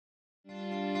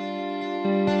A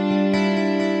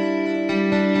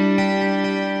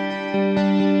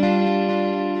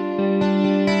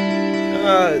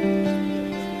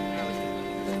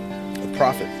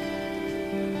prophet.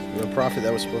 A prophet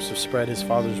that was supposed to spread his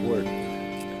father's word.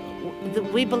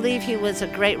 We believe he was a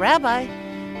great rabbi,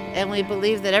 and we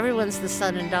believe that everyone's the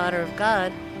son and daughter of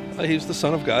God. He's the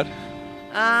son of God.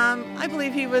 I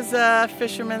believe he was a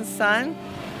fisherman's son.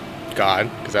 God,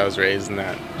 because I was raised in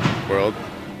that world.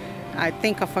 I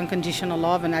think of unconditional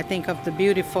love, and I think of the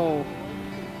beautiful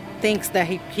things that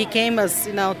he came as,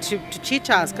 to teach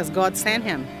us, because God sent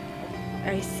him.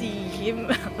 I see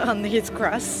him on his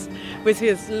cross with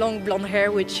his long blonde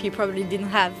hair, which he probably didn't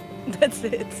have. That's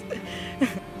it.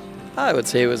 I would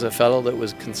say he was a fellow that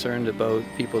was concerned about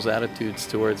people's attitudes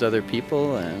towards other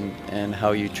people and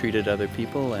how you treated other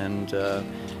people, and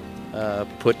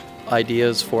put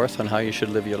ideas forth on how you should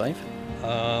live your life.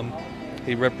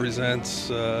 He represents,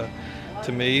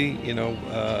 to me,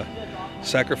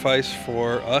 sacrifice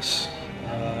for us.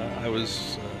 I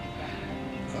was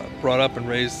brought up and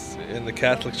raised in the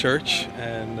Catholic Church,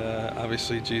 and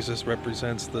obviously Jesus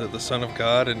represents the Son of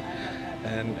God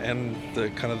and the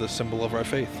kind of the symbol of our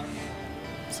faith.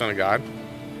 Son of God.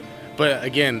 But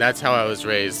again, that's how I was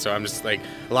raised. So I'm just like,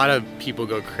 a lot of people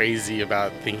go crazy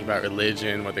about thinking about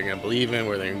religion, what they're going to believe in,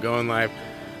 where they're going to go in life.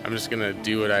 I'm just going to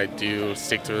do what I do,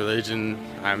 stick to religion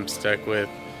I'm stuck with,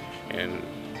 and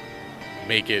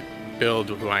make it build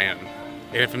who I am.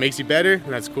 And if it makes you better,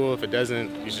 that's cool. If it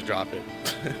doesn't, you should drop it.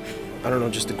 I don't know,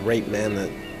 just a great man that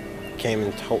came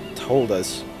and told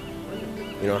us,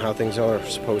 how things are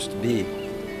supposed to be,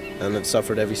 and that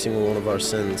suffered every single one of our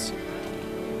sins,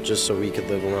 just so we could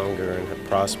live longer and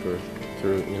prosper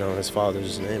through, his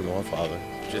Father's name, our Father.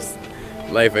 Just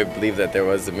life, I believe that there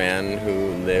was a man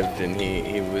who lived and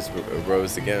he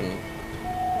rose again.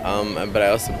 But I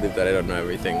also believe that I don't know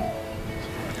everything.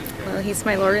 Well, he's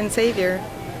my Lord and Savior.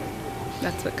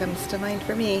 That's what comes to mind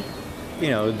for me.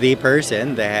 The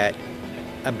person that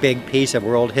a big piece of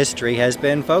world history has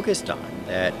been focused on.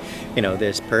 That,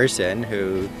 this person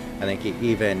who I think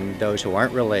even those who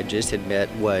aren't religious admit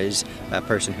was a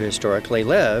person who historically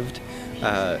lived,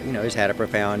 has had a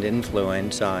profound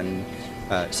influence on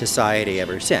society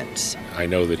ever since. I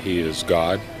know that he is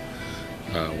God,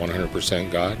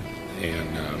 100% God,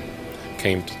 and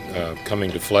coming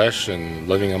to flesh and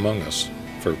living among us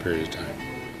for a period of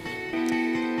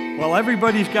time. Well,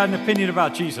 everybody's got an opinion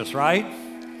about Jesus, right?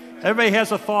 Everybody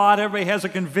has a thought, everybody has a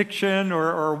conviction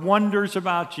or wonders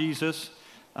about Jesus.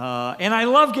 And I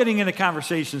love getting into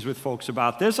conversations with folks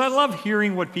about this. I love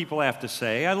hearing what people have to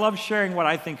say. I love sharing what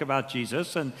I think about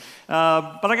Jesus. But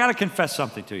I got to confess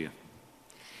something to you.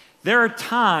 There are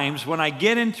times when I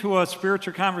get into a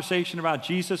spiritual conversation about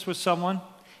Jesus with someone,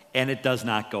 and it does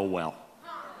not go well.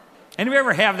 Anybody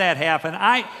ever have that happen?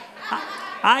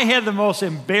 I had the most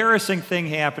embarrassing thing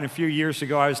happen a few years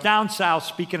ago. I was down south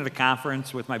speaking at a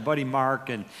conference with my buddy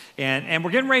Mark, and we're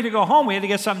getting ready to go home. We had to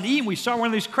get something to eat, and we saw one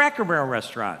of these Cracker Barrel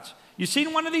restaurants. You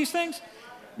seen one of these things?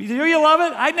 Do you love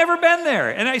it? I'd never been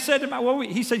there. And I said to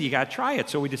he said, you got to try it.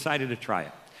 So we decided to try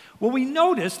it. Well, we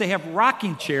noticed they have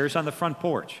rocking chairs on the front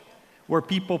porch where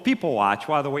people watch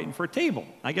while they're waiting for a table.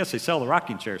 I guess they sell the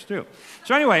rocking chairs too.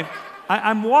 So anyway,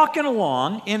 I'm walking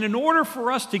along, and in order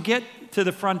for us to get to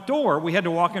the front door, we had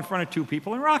to walk in front of two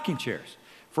people in rocking chairs.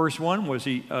 First one was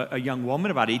a young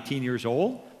woman, about 18 years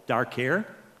old, dark hair,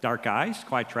 dark eyes,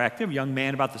 quite attractive, young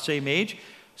man about the same age.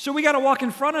 So we got to walk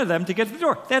in front of them to get to the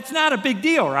door. That's not a big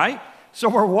deal, right? So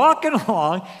we're walking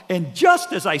along, and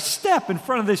just as I step in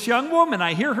front of this young woman,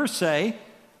 I hear her say,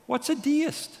 "What's a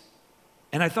deist?"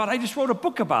 And I thought, I just wrote a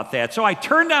book about that. So I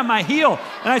turned on my heel,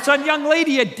 and I said, "Young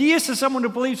lady, a deist is someone who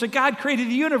believes that God created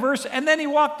the universe," and then he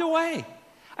walked away.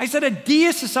 I said, a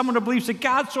deist is someone who believes that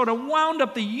God sort of wound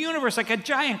up the universe like a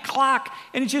giant clock,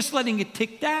 and he's just letting it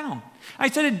tick down. I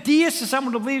said, a deist is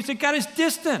someone who believes that God is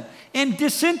distant and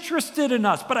disinterested in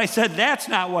us. But I said, that's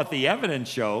not what the evidence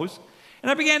shows. And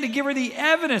I began to give her the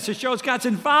evidence that shows God's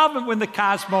involvement with the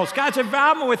cosmos, God's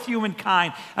involvement with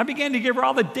humankind. I began to give her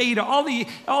all the data, all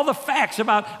the facts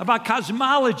about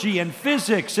cosmology and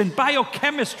physics and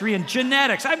biochemistry and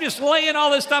genetics. I'm just laying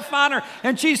all this stuff on her,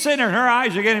 and she's sitting there, and her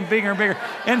eyes are getting bigger and bigger.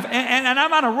 And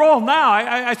I'm on a roll now.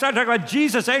 I started talking about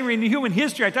Jesus entering into human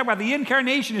history. I talked about the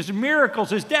incarnation, his miracles,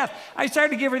 his death. I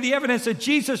started to give her the evidence that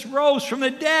Jesus rose from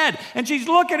the dead. And she's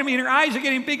looking at me, and her eyes are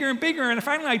getting bigger and bigger. And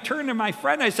finally, I turned to my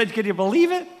friend. I said, "Can you believe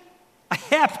it? I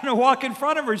happened to walk in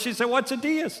front of her. She said, "What's a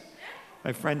deist?"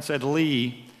 My friend said,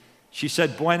 "Lee." She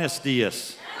said, "Buenos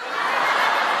dias."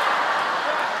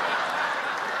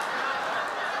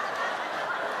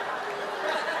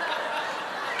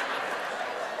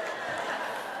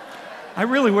 I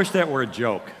really wish that were a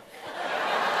joke.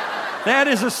 That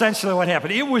is essentially what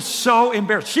happened. It was so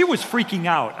embarrassing. She was freaking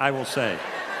out, I will say.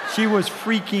 She was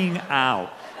freaking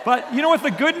out. But you know what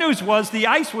the good news was? The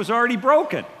ice was already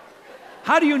broken.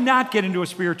 How do you not get into a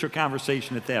spiritual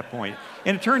conversation at that point?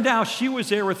 And it turned out she was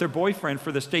there with her boyfriend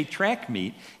for the state track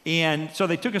meet. And so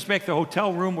they took us back to the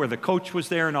hotel room where the coach was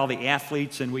there and all the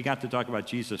athletes, and we got to talk about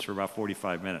Jesus for about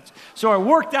 45 minutes. So it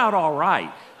worked out all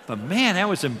right. But man, that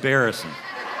was embarrassing.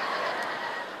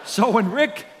 So when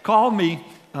Rick called me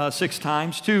 6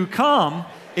 times to come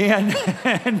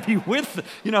and be with,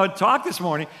 talk this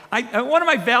morning, one of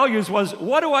my values was,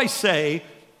 what do I say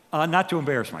not to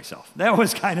embarrass myself? That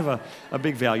was kind of a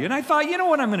big value. And I thought, you know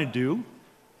what I'm going to do?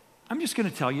 I'm just going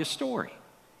to tell you a story.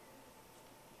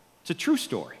 It's a true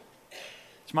story.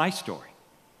 It's my story.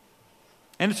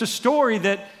 And it's a story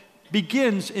that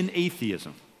begins in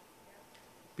atheism.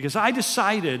 Because I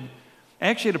decided,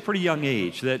 actually at a pretty young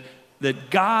age, that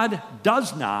God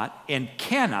does not and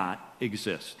cannot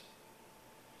exist.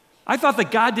 I thought that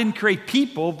God didn't create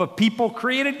people, but people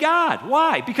created God.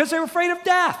 Why? Because they were afraid of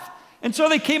death. And so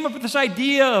they came up with this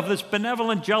idea of this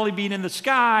benevolent jelly bean in the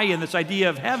sky and this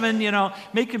idea of heaven,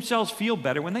 make themselves feel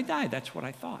better when they die. That's what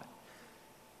I thought.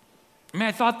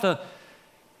 I thought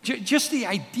just the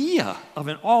idea of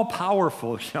an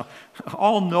all-powerful,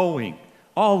 all-knowing,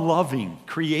 all-loving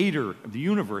creator of the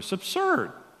universe,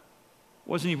 absurd.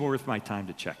 Wasn't even worth my time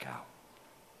to check out.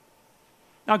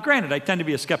 Now, granted, I tend to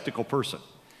be a skeptical person.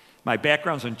 My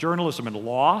background's in journalism and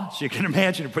law, so you can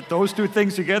imagine to put those two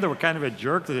things together, what kind of a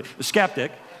jerk, the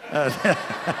skeptic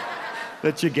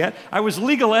that you get. I was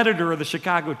legal editor of the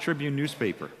Chicago Tribune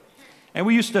newspaper, and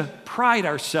we used to pride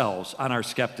ourselves on our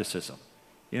skepticism.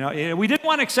 We didn't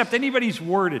want to accept anybody's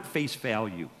word at face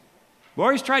value. We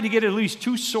always tried to get at least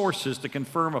 2 sources to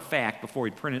confirm a fact before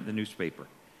we'd print it in the newspaper.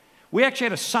 We actually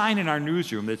had a sign in our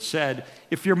newsroom that said,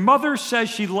 if your mother says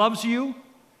she loves you,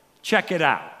 check it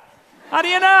out. How do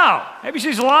you know? Maybe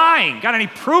she's lying. Got any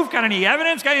proof? Got any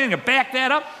evidence? Got anything to back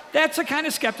that up? That's the kind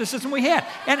of skepticism we had.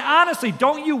 And honestly,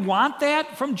 don't you want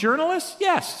that from journalists?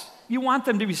 Yes, you want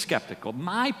them to be skeptical.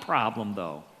 My problem,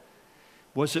 though,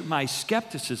 was that my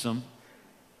skepticism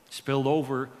spilled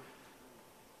over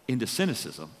into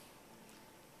cynicism,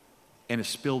 and it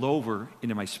spilled over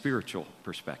into my spiritual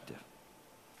perspective.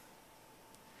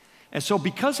 And so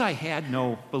because I had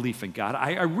no belief in God,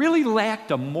 I really lacked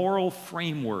a moral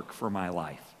framework for my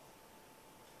life.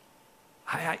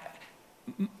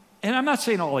 And I'm not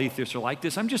saying all atheists are like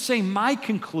this. I'm just saying my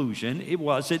conclusion, it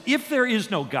was that if there is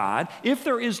no God, if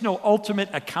there is no ultimate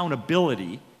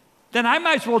accountability, then I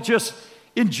might as well just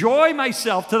enjoy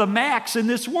myself to the max in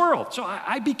this world. So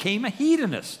I became a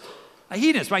hedonist.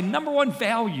 My number one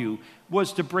value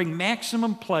was to bring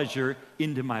maximum pleasure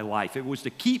into my life. It was to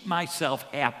keep myself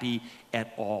happy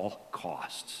at all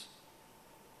costs.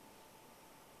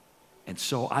 And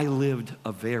so I lived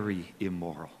a very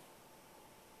immoral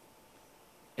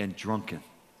and drunken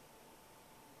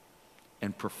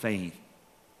and profane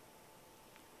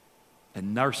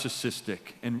and narcissistic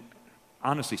and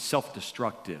honestly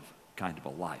self-destructive kind of a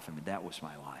life. That was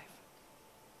my life.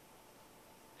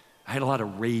 I had a lot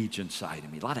of rage inside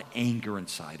of me, a lot of anger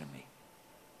inside of me.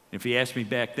 If you asked me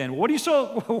back then, why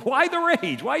the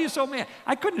rage? Why are you so mad?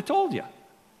 I couldn't have told you.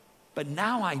 But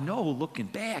now I know, looking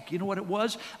back, you know what it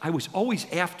was? I was always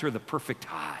after the perfect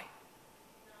high.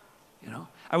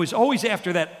 I was always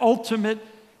after that ultimate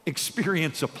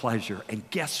experience of pleasure. And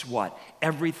guess what?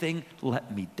 Everything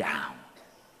let me down.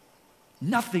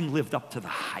 Nothing lived up to the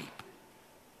hype.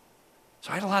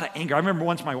 So I had a lot of anger. I remember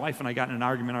once my wife and I got in an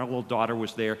argument. Our little daughter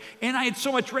was there. And I had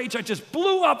so much rage, I just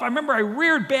blew up. I remember I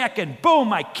reared back and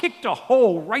boom, I kicked a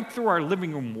hole right through our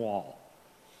living room wall.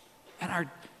 And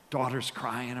our daughter's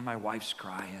crying and my wife's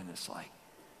crying. It's like,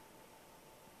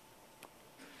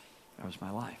 that was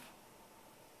my life.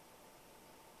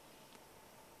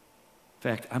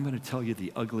 In fact, I'm going to tell you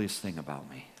the ugliest thing about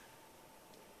me,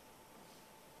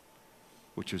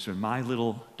 which was when my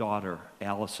little daughter,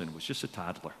 Allison, was just a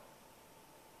toddler.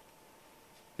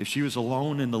 If she was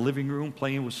alone in the living room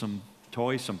playing with some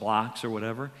toys, some blocks or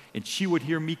whatever, and she would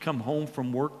hear me come home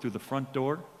from work through the front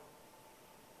door,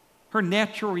 her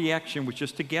natural reaction was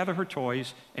just to gather her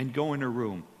toys and go in her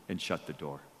room and shut the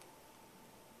door.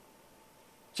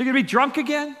 So you're going to be drunk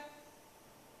again?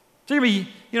 So you're going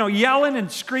to be, yelling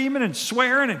and screaming and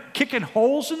swearing and kicking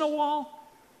holes in the wall?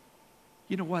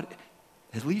 You know what?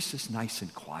 At least it's nice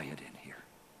and quiet in here.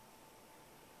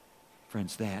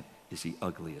 Friends, that is the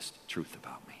ugliest truth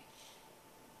about me.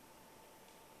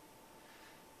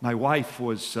 My wife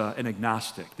was an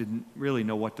agnostic, didn't really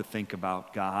know what to think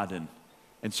about God, and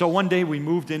And so one day we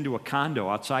moved into a condo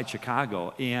outside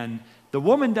Chicago, and the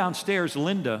woman downstairs,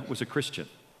 Linda, was a Christian.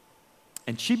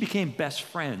 And she became best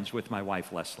friends with my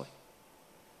wife, Leslie.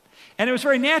 And it was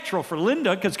very natural for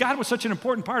Linda, because God was such an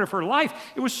important part of her life,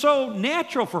 it was so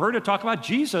natural for her to talk about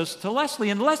Jesus to Leslie.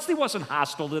 And Leslie wasn't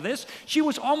hostile to this. She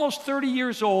was almost 30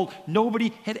 years old.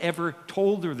 Nobody had ever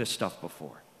told her this stuff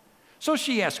before. So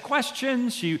she asked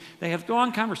questions, they had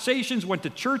long conversations, went to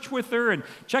church with her and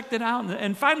checked it out.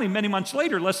 And finally, many months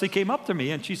later, Leslie came up to me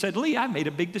and she said, "Lee, I made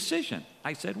a big decision."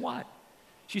 I said, "What?"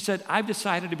 She said, "I've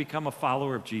decided to become a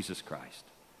follower of Jesus Christ."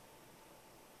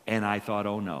 And I thought,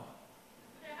 oh no.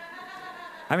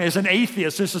 I mean, as an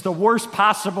atheist, this is the worst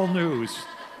possible news.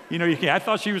 You know, I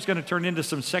thought she was going to turn into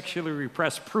some sexually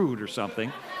repressed prude or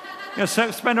something. You know,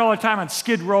 spend all her time on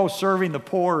Skid Row serving the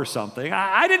poor or something.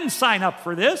 I didn't sign up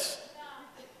for this.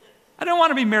 I didn't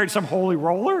want to be married to some holy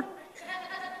roller.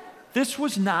 This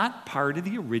was not part of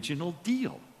the original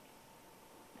deal.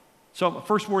 So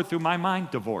first word through my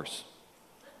mind, divorce.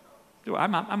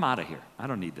 I'm out of here. I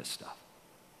don't need this stuff.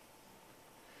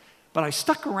 But I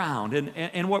stuck around,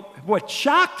 and what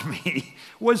shocked me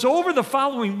was over the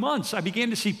following months, I began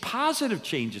to see positive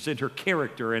changes in her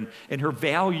character and her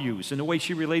values and the way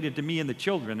she related to me and the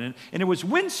children. And it was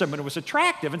winsome and it was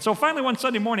attractive. And so finally one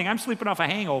Sunday morning, I'm sleeping off a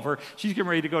hangover. She's getting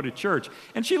ready to go to church.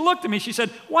 And she looked at me, she said,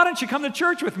 "Why don't you come to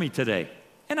church with me today?"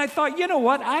 And I thought, you know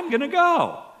what, I'm going to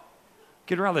go.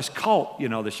 Get her out of this cult,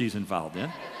 that she's involved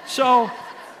in.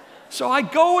 So I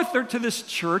go with her to this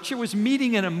church. It was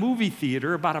meeting in a movie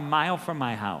theater about a mile from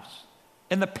my house.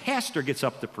 And the pastor gets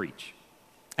up to preach.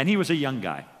 And he was a young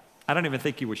guy. I don't even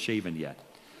think he was shaven yet.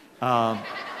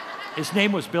 His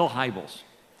name was Bill Hybels.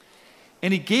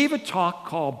 And he gave a talk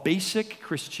called Basic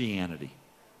Christianity.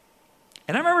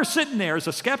 And I remember sitting there as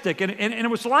a skeptic, and it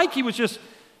was like he was just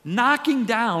knocking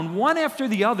down one after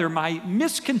the other my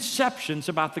misconceptions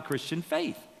about the Christian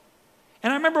faith.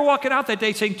 And I remember walking out that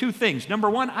day saying two things. Number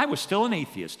one, I was still an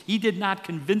atheist. He did not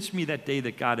convince me that day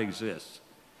that God exists.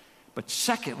 But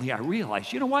secondly, I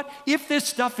realized, you know what? If this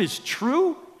stuff is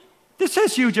true, this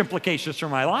has huge implications for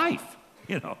my life.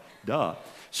 Duh.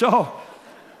 So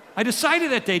I decided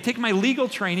that day, take my legal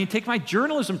training, take my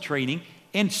journalism training,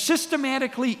 and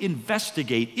systematically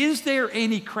investigate, is there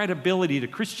any credibility to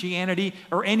Christianity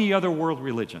or any other world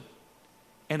religion?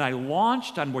 And I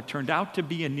launched on what turned out to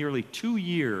be a nearly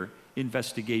 2-year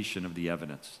investigation of the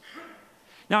evidence.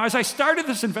 Now, as I started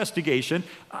this investigation,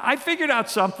 I figured out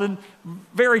something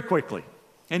very quickly.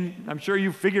 And I'm sure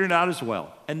you figured it out as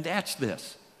well. And that's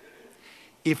this.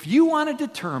 If you want to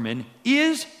determine,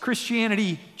 is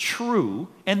Christianity true,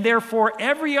 and therefore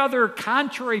every other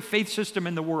contrary faith system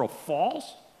in the world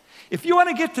false? If you want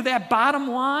to get to that bottom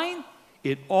line,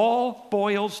 it all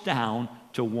boils down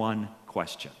to one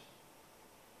question.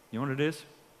 You know what it is?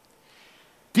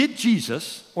 Did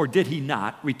Jesus, or did he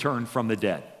not, return from the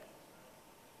dead?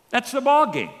 That's the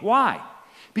ballgame. Why?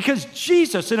 Because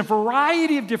Jesus, in a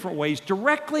variety of different ways,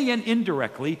 directly and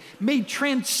indirectly, made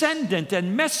transcendent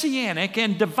and messianic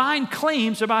and divine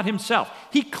claims about himself.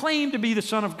 He claimed to be the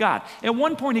Son of God. At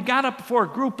one point, he got up before a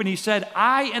group and he said,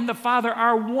 "I and the Father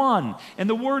are one." And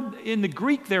the word in the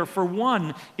Greek there for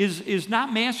one is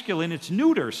not masculine, it's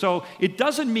neuter. So it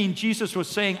doesn't mean Jesus was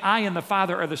saying, "I and the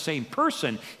Father are the same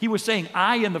person." He was saying,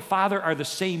 "I and the Father are the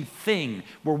same thing.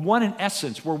 We're one in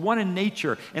essence. We're one in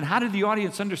nature." And how did the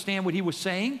audience understand what he was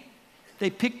saying? They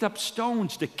picked up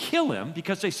stones to kill him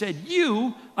because they said,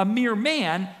 "You, a mere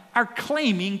man, are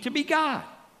claiming to be God."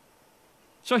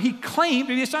 So he claimed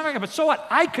to be the Son of God. But so what?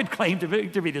 I could claim to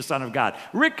be the Son of God.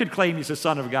 Rick could claim he's the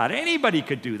Son of God. Anybody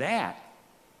could do that.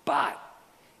 But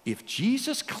if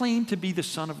Jesus claimed to be the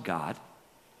Son of God,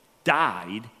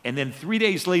 died, and then 3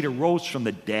 days later rose from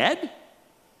the dead,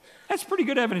 that's pretty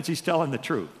good evidence he's telling the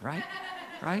truth, right?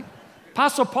 Right?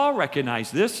 Apostle Paul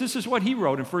recognized this. This is what he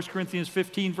wrote in 1 Corinthians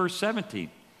 15, verse 17.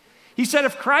 He said,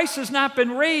 "If Christ has not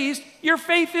been raised, your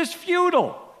faith is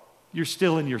futile. You're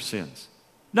still in your sins."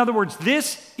 In other words,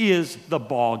 this is the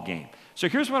ball game. So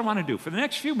here's what I want to do. For the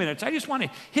next few minutes, I just want to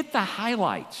hit the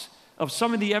highlights of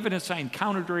some of the evidence I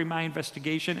encountered during my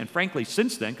investigation, and frankly,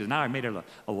 since then, because now I made it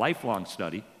a lifelong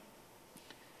study,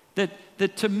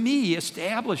 that to me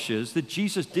establishes that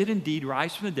Jesus did indeed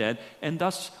rise from the dead and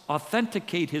thus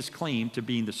authenticate his claim to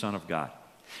being the Son of God.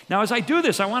 Now, as I do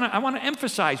this, I want to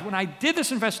emphasize, when I did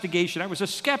this investigation, I was a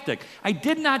skeptic. I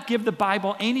did not give the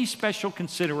Bible any special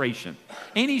consideration,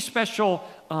 any special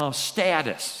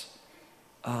status.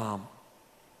 I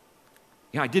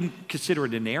didn't consider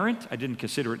it inerrant. I didn't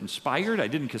consider it inspired. I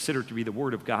didn't consider it to be the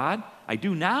Word of God. I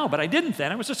do now, but I didn't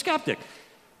then. I was a skeptic.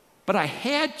 But I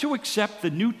had to accept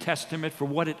the New Testament for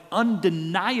what it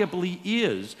undeniably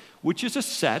is, which is a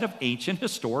set of ancient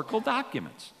historical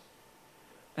documents.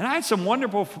 And I had some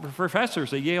wonderful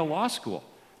professors at Yale Law School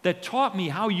that taught me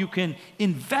how you can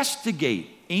investigate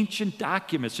ancient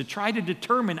documents to try to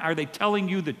determine, are they telling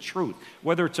you the truth?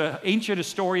 Whether it's an ancient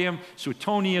historian,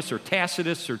 Suetonius or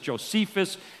Tacitus or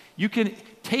Josephus, you can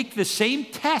take the same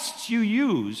tests you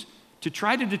use to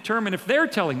try to determine if they're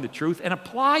telling the truth and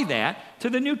apply that to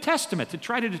the New Testament to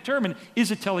try to determine, is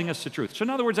it telling us the truth? So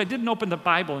in other words, I didn't open the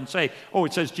Bible and say, oh,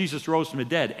 it says Jesus rose from the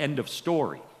dead, end of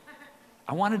story.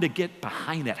 I wanted to get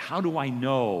behind that. How do I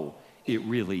know it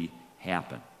really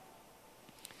happened?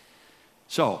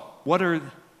 So,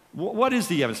 what is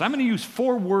the evidence? I'm going to use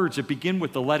 4 words that begin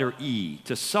with the letter E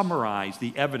to summarize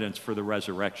the evidence for the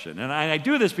resurrection. And I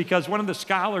do this because one of the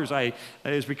scholars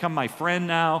has become my friend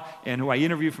now and who I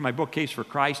interviewed for my book, Case for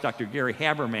Christ, Dr. Gary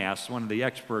Habermas, one of the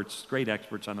experts, great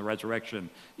experts on the resurrection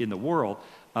in the world.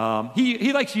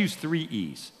 He likes to use 3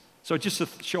 E's. So just to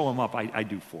show him up, I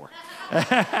do 4.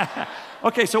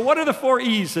 Okay, so what are the 4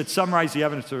 E's that summarize the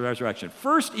evidence of the resurrection?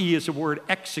 First E is the word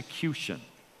execution,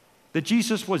 that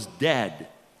Jesus was dead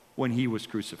when he was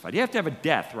crucified. You have to have a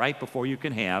death, right, before you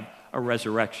can have a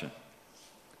resurrection.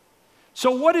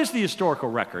 So what is the historical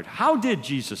record? How did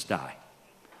Jesus die?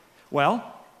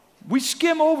 Well, we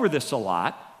skim over this a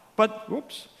lot, but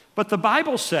the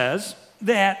Bible says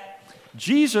that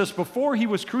Jesus, before he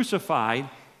was crucified,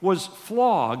 was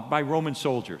flogged by Roman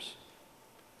soldiers.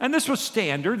 And this was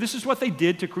standard. This is what they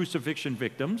did to crucifixion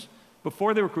victims.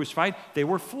 Before they were crucified, they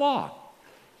were flogged.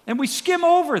 And we skim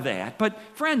over that, but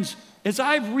friends, as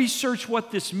I've researched what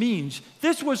this means,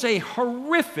 this was a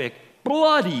horrific,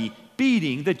 bloody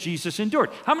beating that Jesus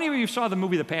endured. How many of you saw the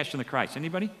movie The Passion of the Christ?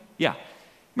 Anybody? Yeah.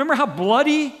 Remember how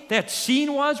bloody that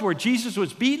scene was where Jesus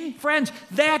was beaten? Friends,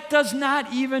 that does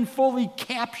not even fully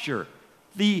capture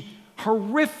the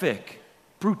horrific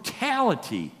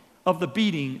brutality of the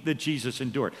beating that Jesus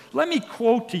endured. Let me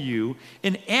quote to you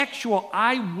an actual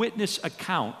eyewitness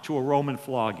account to a Roman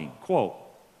flogging. Quote,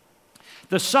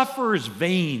 "The sufferer's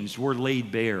veins were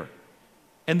laid bare,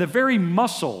 and the very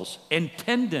muscles and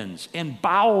tendons and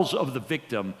bowels of the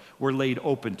victim were laid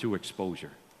open to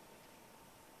exposure."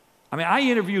 I mean, I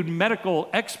interviewed medical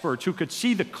experts who could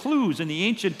see the clues in the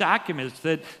ancient documents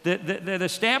that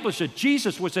established that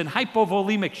Jesus was in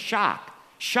hypovolemic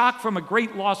shock from a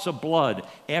great loss of blood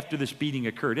after this beating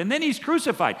occurred. And then he's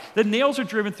crucified. The nails are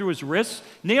driven through his wrists,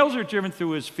 nails are driven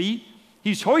through his feet.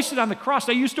 He's hoisted on the cross.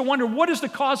 I used to wonder, what is the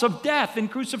cause of death in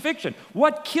crucifixion?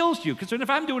 What kills you? Because if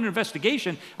I'm doing an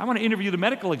investigation, I want to interview the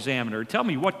medical examiner and tell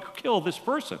me what killed this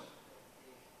person.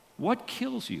 What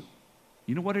kills you?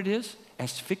 You know what it is?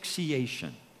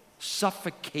 Asphyxiation,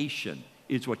 suffocation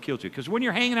is what kills you. Because when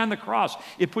you're hanging on the cross,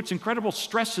 it puts incredible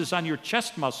stresses on your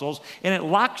chest muscles and it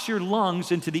locks your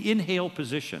lungs into the inhale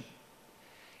position.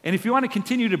 And if you want to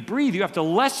continue to breathe, you have to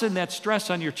lessen that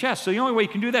stress on your chest. So the only way you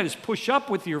can do that is push up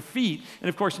with your feet. And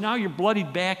of course, now your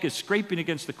bloodied back is scraping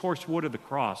against the coarse wood of the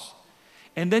cross.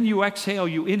 And then you exhale,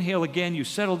 you inhale again, you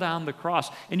settle down the cross,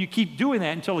 and you keep doing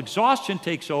that until exhaustion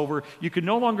takes over. You can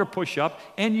no longer push up,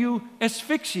 and you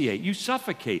asphyxiate, you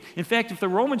suffocate. In fact, if the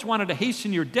Romans wanted to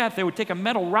hasten your death, they would take a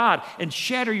metal rod and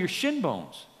shatter your shin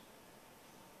bones.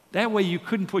 That way you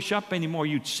couldn't push up anymore.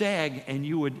 You'd sag, and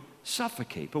you would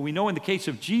suffocate. But we know in the case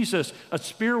of Jesus, a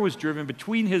spear was driven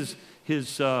between his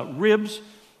ribs.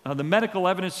 The medical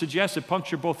evidence suggests it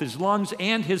punctured both his lungs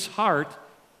and his heart,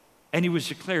 and he was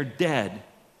declared dead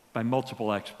by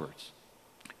multiple experts.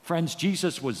 Friends,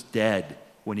 Jesus was dead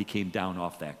when he came down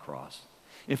off that cross.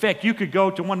 In fact, you could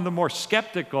go to one of the more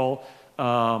skeptical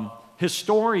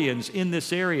historians in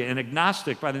this area, an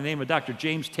agnostic by the name of Dr.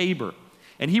 James Tabor,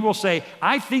 and he will say,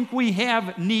 I think we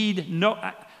have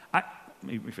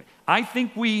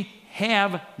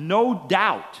no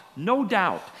doubt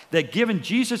that given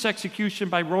Jesus' execution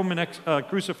by Roman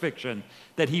crucifixion,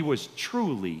 that he was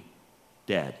truly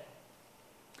dead.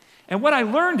 And what I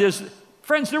learned is,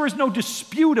 friends, there was no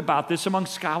dispute about this among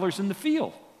scholars in the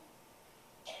field.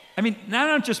 I mean, I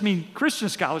don't just mean Christian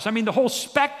scholars, I mean the whole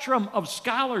spectrum of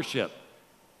scholarship.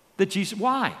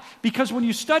 Why? Because when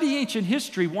you study ancient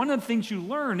history, one of the things you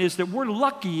learn is that we're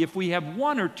lucky if we have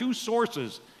 1 or 2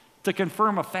 sources to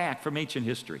confirm a fact from ancient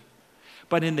history.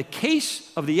 But in the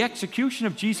case of the execution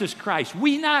of Jesus Christ,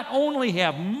 we not only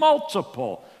have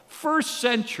multiple first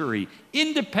century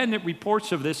independent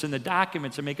reports of this in the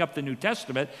documents that make up the New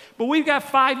Testament, but we've got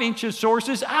 5 ancient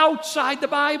sources outside the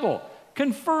Bible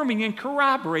confirming and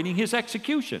corroborating his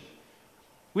execution.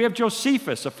 We have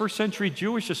Josephus, a first century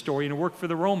Jewish historian who worked for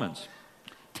the Romans.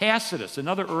 Tacitus,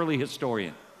 another early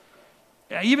historian.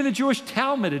 Even the Jewish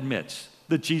Talmud admits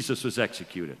that Jesus was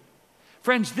executed.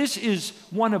 Friends, this is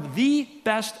one of the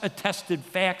best attested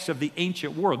facts of the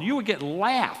ancient world. You would get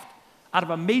laughed out of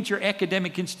a major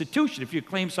academic institution if you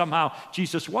claim somehow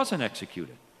Jesus wasn't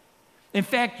executed. In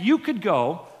fact, you could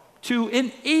go to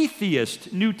an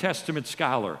atheist New Testament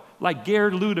scholar like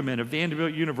Gerd Ludemann of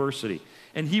Vanderbilt University,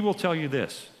 and he will tell you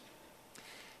this.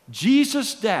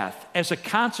 Jesus' death as a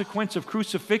consequence of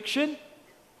crucifixion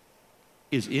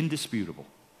is indisputable.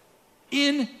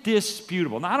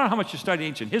 Indisputable. Now, I don't know how much you study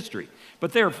ancient history,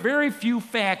 but there are very few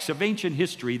facts of ancient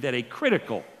history that a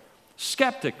critical,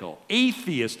 skeptical,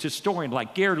 atheist historian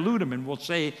like Gerd Ludemann will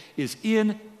say is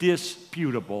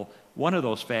indisputable. One of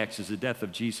those facts is the death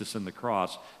of Jesus on the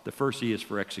cross. The first E is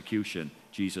for execution.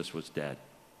 Jesus was dead.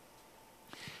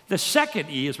 The second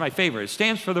E is my favorite. It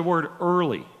stands for the word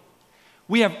early.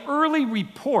 We have early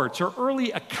reports or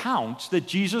early accounts that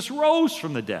Jesus rose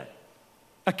from the dead.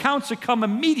 Accounts that come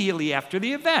immediately after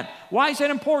the event. Why is that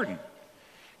important?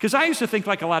 Because I used to think,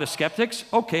 like a lot of skeptics,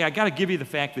 okay, I got to give you the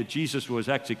fact that Jesus was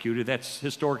executed. That's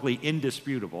historically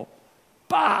indisputable.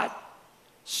 But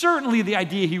certainly the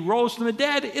idea he rose from the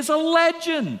dead is a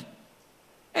legend.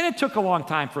 And it took a long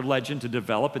time for legend to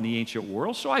develop in the ancient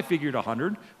world, so I figured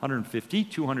 100, 150,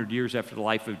 200 years after the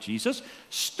life of Jesus,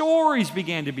 stories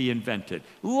began to be invented.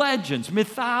 Legends,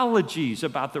 mythologies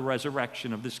about the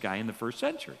resurrection of this guy in the first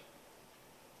century.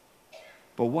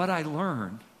 But what I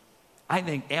learned, I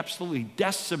think, absolutely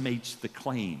decimates the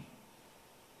claim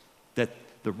that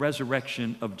the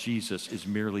resurrection of Jesus is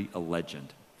merely a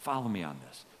legend. Follow me on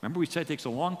this. Remember, we said it takes a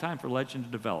long time for legend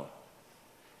to develop.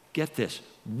 Get this.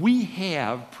 We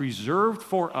have preserved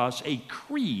for us a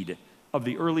creed of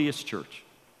the earliest church.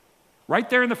 Right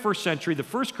there in the first century, the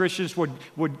first Christians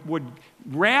would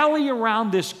rally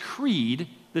around this creed,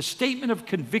 the statement of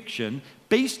conviction,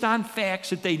 based on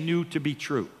facts that they knew to be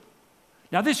true.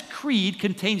 Now, this creed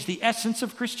contains the essence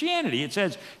of Christianity. It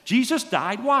says, Jesus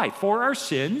died, why? For our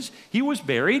sins. He was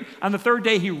buried. On the third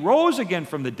day, he rose again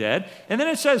from the dead. And then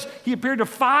it says he appeared to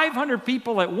 500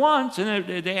 people at once. And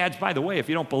it adds, by the way, if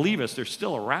you don't believe us, they're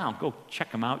still around. Go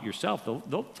check them out yourself.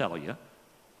 They'll tell you.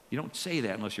 You don't say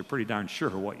that unless you're pretty darn sure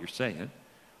of what you're saying.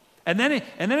 And then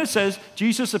it says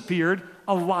Jesus appeared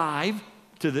alive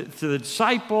to the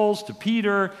disciples, to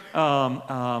Peter,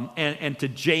 and to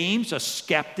James, a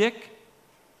skeptic,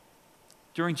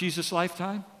 during Jesus'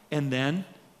 lifetime. And then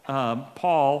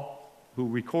Paul, who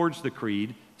records the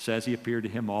creed, says he appeared to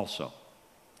him also.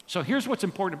 So here's what's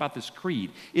important about this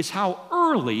creed, is how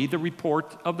early the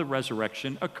report of the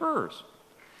resurrection occurs.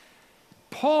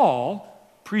 Paul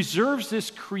preserves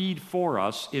this creed for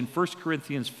us in 1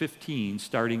 Corinthians 15,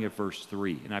 starting at verse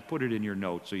 3. And I put it in your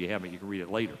notes so you have it, you can read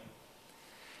it later.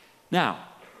 Now,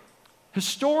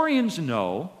 historians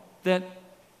know that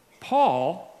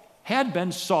Paul had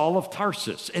been Saul of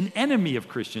Tarsus, an enemy of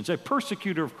Christians, a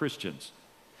persecutor of Christians.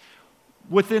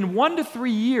 Within 1 to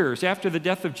 3 years after the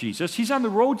death of Jesus, he's on the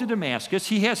road to Damascus.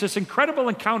 He has this incredible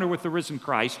encounter with the risen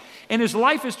Christ, and his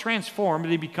life is transformed,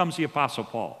 and he becomes the Apostle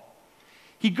Paul.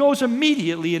 He goes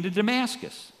immediately into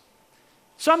Damascus.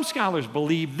 Some scholars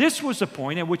believe this was the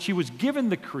point at which he was given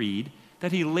the creed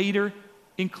that he later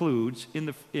includes in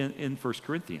 1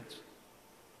 Corinthians.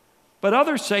 But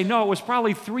others say, no, it was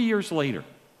probably 3 years later.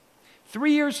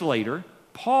 3 years later,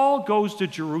 Paul goes to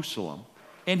Jerusalem,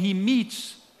 and he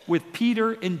meets with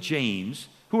Peter and James,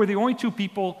 who are the only two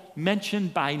people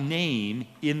mentioned by name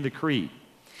in the creed.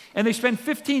 And they spend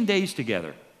 15 days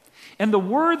together. And the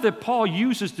word that Paul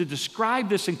uses to describe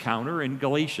this encounter in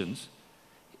Galatians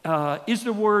is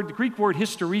the Greek word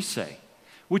hysteresis,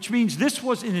 which means this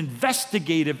was an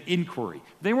investigative inquiry.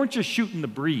 They weren't just shooting the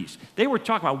breeze. They were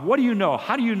talking about, what do you know?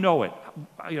 How do you know it?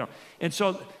 And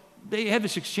so they had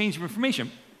this exchange of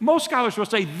information. Most scholars will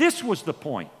say this was the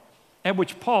point at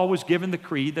which Paul was given the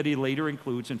creed that he later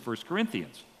includes in 1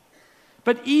 Corinthians.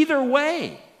 But either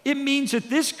way, it means that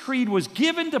this creed was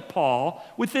given to Paul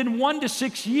within 1 to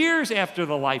 6 years after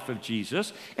the life of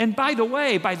Jesus. And by the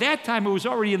way, by that time it was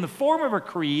already in the form of a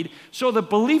creed, so the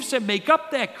beliefs that make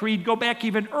up that creed go back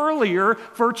even earlier,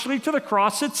 virtually to the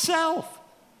cross itself.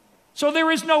 So there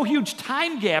is no huge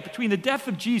time gap between the death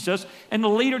of Jesus and the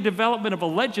later development of a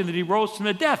legend that he rose from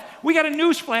the death. We got a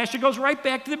news flash that goes right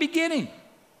back to the beginning.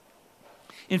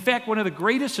 In fact, one of the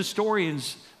greatest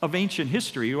historians of ancient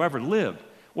history who ever lived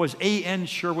was A.N.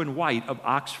 Sherwin White of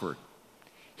Oxford.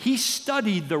 He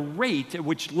studied the rate at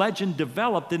which legend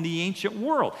developed in the ancient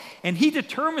world, and he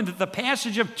determined that the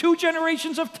passage of 2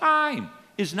 generations of time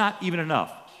is not even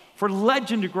enough for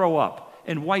legend to grow up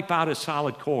and wipe out a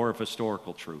solid core of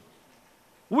historical truth.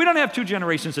 We don't have 2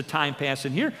 generations of time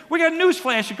passing here. We got a news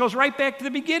flash that goes right back to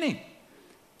the beginning.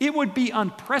 It would be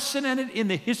unprecedented in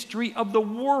the history of the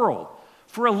world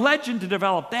for a legend to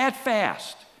develop that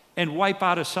fast and wipe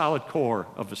out a solid core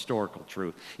of historical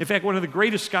truth. In fact, one of the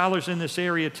greatest scholars in this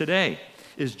area today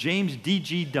is James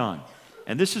D.G. Dunn.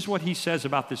 And this is what he says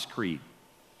about this creed.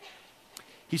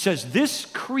 He says, this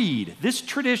creed, this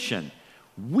tradition,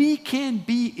 we can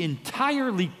be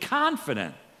entirely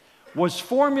confident was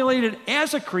formulated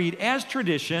as a creed, as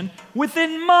tradition,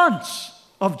 within months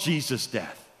of Jesus'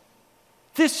 death.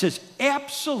 This is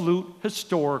absolute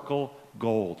historical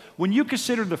gold. When you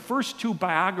consider the first two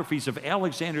biographies of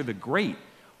Alexander the Great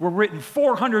were written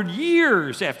 400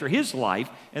 years after his life,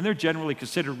 and they're generally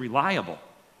considered reliable.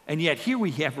 And yet here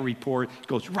we have a report that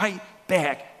goes right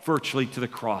back virtually to the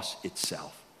cross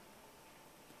itself.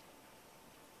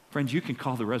 Friends, you can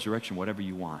call the resurrection whatever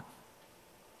you want.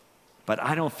 But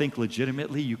I don't think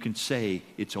legitimately you can say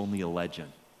it's only a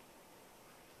legend.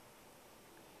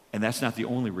 And that's not the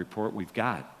only report we've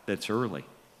got that's early.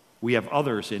 We have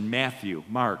others in Matthew,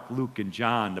 Mark, Luke, and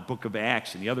John, the book of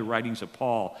Acts, and the other writings of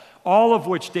Paul, all of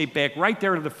which date back right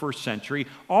there to the first century,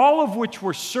 all of which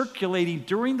were circulating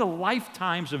during the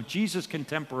lifetimes of Jesus'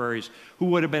 contemporaries who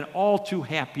would have been all too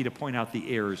happy to point out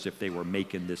the errors if they were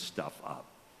making this stuff up.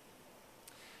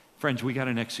 Friends, we got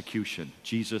an execution.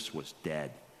 Jesus was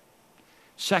dead.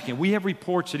 Second, we have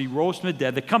reports that he rose from the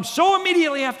dead that come so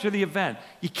immediately after the event.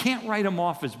 You can't write them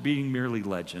off as being merely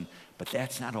legend, but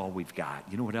that's not all we've got.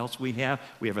 You know what else we have?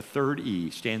 We have a third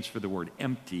E, stands for the word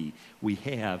empty. We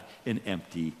have an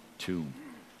empty tomb.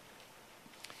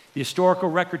 The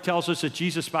historical record tells us that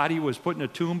Jesus' body was put in a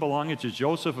tomb belonging to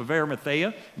Joseph of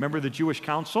Arimathea, member of the Jewish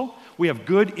council. We have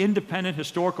good, independent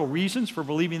historical reasons for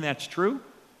believing that's true.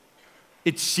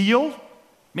 It's sealed.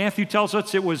 Matthew tells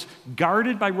us it was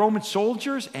guarded by Roman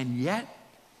soldiers, and yet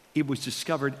it was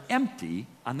discovered empty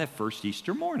on that first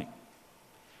Easter morning.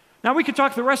 Now, we could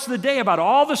talk the rest of the day about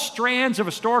all the strands of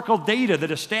historical data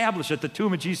that establish that the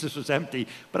tomb of Jesus was empty,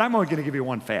 but I'm only going to give you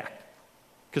one fact,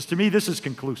 because to me this is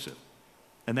conclusive,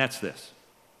 and that's this.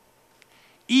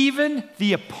 Even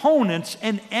the opponents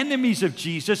and enemies of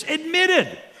Jesus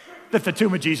admitted that the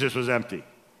tomb of Jesus was empty.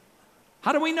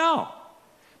 How do we know?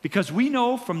 Because we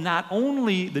know from not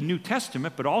only the New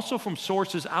Testament, but also from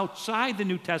sources outside the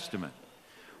New Testament.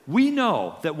 We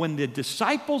know that when the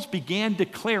disciples began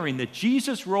declaring that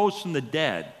Jesus rose from the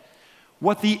dead,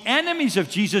 what the enemies of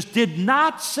Jesus did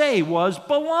not say was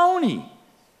baloney.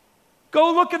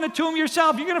 Go look in the tomb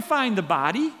yourself. You're going to find the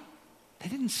body. They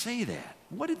didn't say that.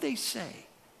 What did they say?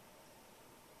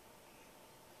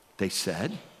 They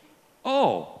said,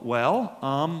 oh,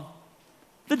 well,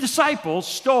 the disciples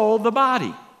stole the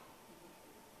body.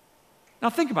 Now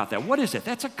think about that. What is it?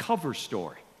 That's a cover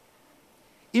story.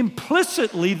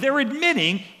 Implicitly, they're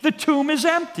admitting the tomb is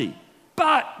empty.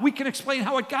 But we can explain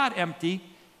how it got empty.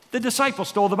 The disciples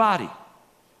stole the body.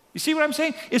 You see what I'm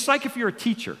saying? It's like if you're a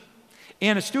teacher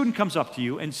and a student comes up to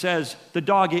you and says, the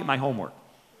dog ate my homework.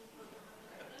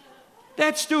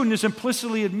 That student is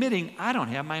implicitly admitting, I don't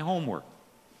have my homework.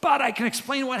 But I can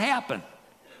explain what happened.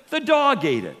 The dog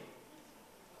ate it.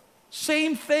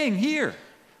 Same thing here.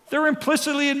 They're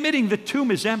implicitly admitting the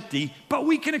tomb is empty, but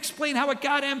we can explain how it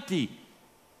got empty.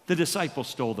 The disciples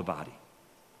stole the body.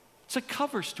 It's a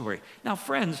cover story. Now,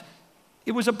 friends,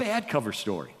 it was a bad cover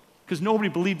story because nobody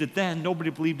believed it then,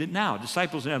 nobody believed it now.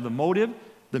 Disciples didn't have the motive,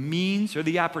 the means, or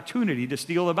the opportunity to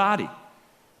steal the body.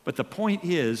 But the point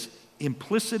is,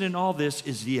 implicit in all this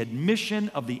is the admission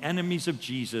of the enemies of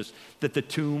Jesus that the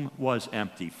tomb was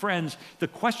empty. Friends, the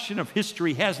question of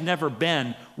history has never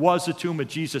been, was the tomb of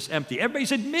Jesus empty?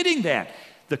 Everybody's admitting that.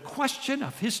 The question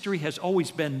of history has always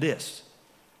been this: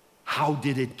 how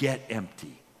did it get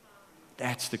empty?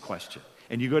 That's the question.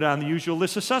 And you go down the usual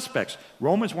list of suspects.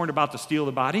 Romans weren't about to steal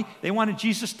the body. They wanted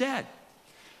Jesus dead.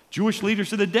 Jewish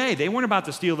leaders of the day, they weren't about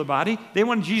to steal the body. They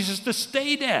wanted Jesus to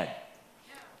stay dead.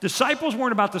 Disciples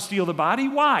weren't about to steal the body.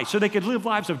 Why? So they could live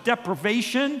lives of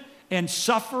deprivation and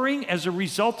suffering as a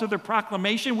result of their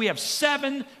proclamation. We have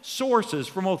 7 sources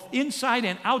from both inside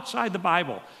and outside the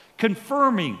Bible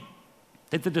confirming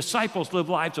that the disciples lived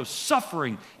lives of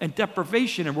suffering and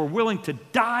deprivation and were willing to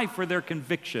die for their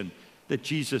conviction that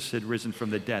Jesus had risen from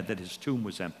the dead, that his tomb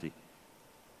was empty.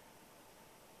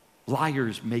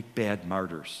 Liars make bad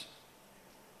martyrs.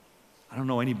 I don't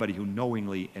know anybody who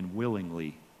knowingly and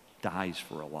willingly dies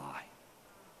for a lie.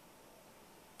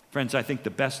 Friends, I think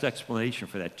the best explanation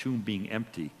for that tomb being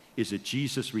empty is that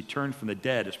Jesus returned from the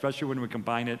dead, especially when we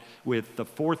combine it with the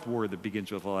 4th word that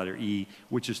begins with the letter E,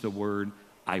 which is the word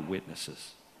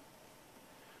eyewitnesses.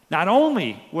 Not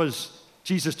only was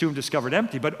Jesus' tomb discovered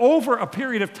empty. But over a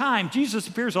period of time, Jesus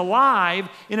appears alive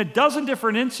in a dozen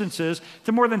different instances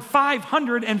to more than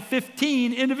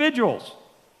 515 individuals,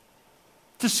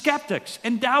 to skeptics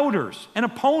and doubters and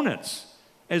opponents,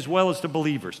 as well as to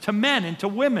believers, to men and to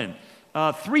women,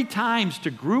 3 times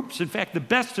to groups. In fact, the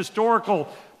best historical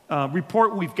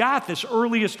report we've got, this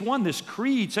earliest one, this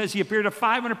creed, says he appeared to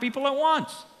 500 people at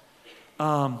once.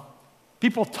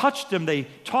 People touched him, they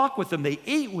talked with him, they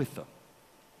ate with them.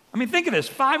 I mean, think of this,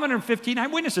 515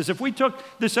 eyewitnesses. If we took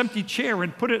this empty chair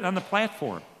and put it on the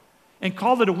platform and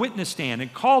called it a witness stand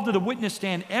and called to the witness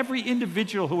stand every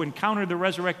individual who encountered the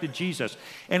resurrected Jesus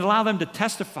and allow them to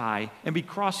testify and be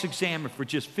cross-examined for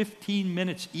just 15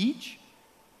 minutes each,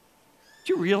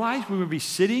 do you realize we would be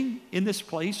sitting in this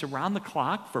place around the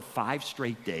clock for 5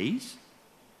 straight days?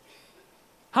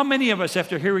 How many of us,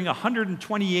 after hearing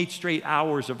 128 straight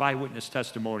hours of eyewitness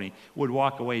testimony, would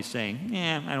walk away saying,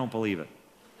 I don't believe it?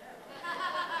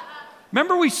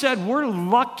 Remember we said we're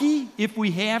lucky if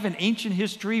we have in ancient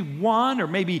history 1 or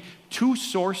maybe 2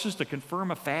 sources to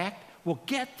confirm a fact? Well,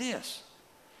 get this.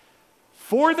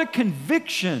 For the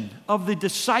conviction of the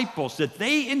disciples that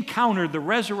they encountered the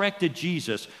resurrected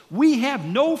Jesus, we have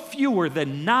no fewer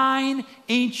than 9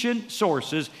 ancient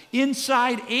sources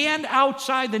inside and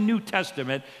outside the New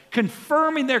Testament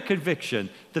confirming their conviction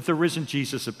that the risen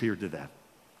Jesus appeared to them.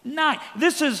 9.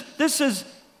 This is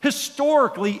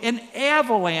historically an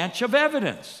avalanche of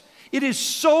evidence. It is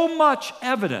so much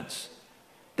evidence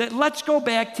that let's go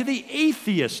back to the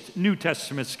atheist New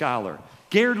Testament scholar,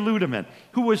 Gerd Ludemann,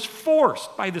 who was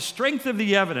forced by the strength of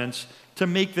the evidence to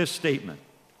make this statement.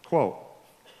 Quote,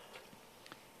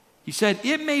 he said,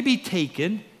 it may be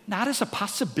taken not as a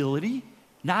possibility,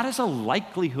 not as a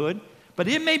likelihood, but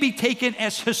it may be taken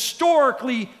as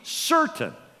historically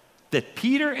certain that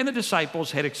Peter and the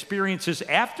disciples had experiences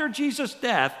after Jesus'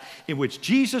 death in which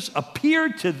Jesus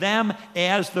appeared to them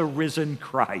as the risen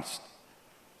Christ.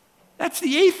 That's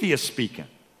the atheist speaking.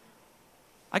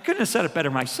 I couldn't have said it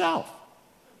better myself.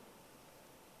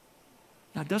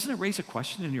 Now, doesn't it raise a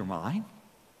question in your mind?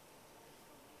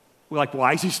 We're like,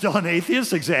 why is he still an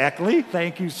atheist? Exactly.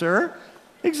 Thank you, sir.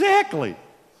 Exactly.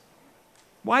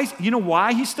 You know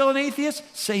why he's still an atheist?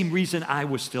 Same reason I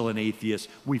was still an atheist.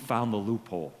 We found the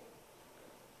loophole.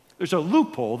 There's a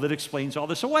loophole that explains all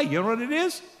this away. You know what it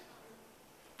is?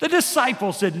 The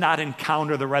disciples did not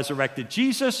encounter the resurrected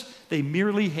Jesus. They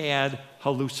merely had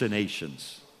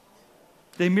hallucinations.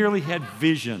 They merely had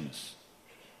visions.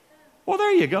 Well,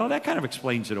 there you go. That kind of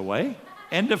explains it away.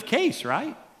 End of case,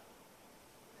 right?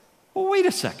 Well, wait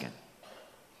a second.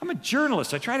 I'm a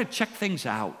journalist. I try to check things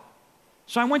out.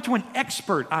 So I went to an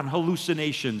expert on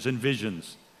hallucinations and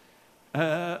visions,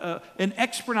 an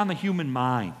expert on the human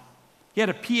mind. He had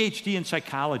a PhD in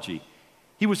psychology.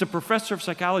 He was a professor of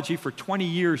psychology for 20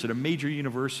 years at a major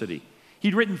university.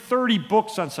 He'd written 30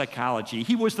 books on psychology.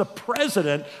 He was the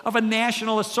president of a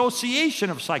national association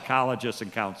of psychologists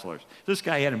and counselors. This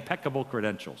guy had impeccable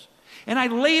credentials. And I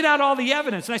laid out all the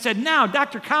evidence, and I said, now,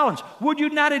 Dr. Collins, would you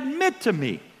not admit to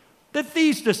me that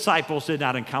these disciples did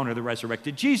not encounter the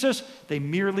resurrected Jesus? They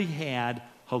merely had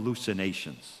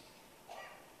hallucinations.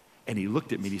 And he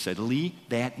looked at me and he said, Lee,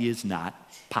 that is not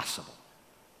possible.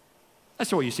 I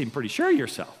said, well, you seem pretty sure of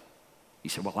yourself. He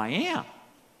said, well, I am.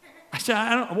 I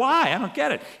said, why? I don't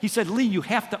get it. He said, Lee, you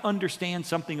have to understand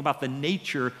something about the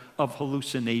nature of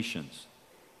hallucinations.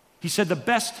 He said, the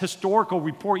best historical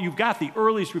report you've got, the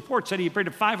earliest report, said he appeared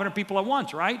to 500 people at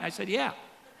once, right? I said, yeah.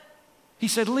 He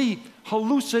said, Lee,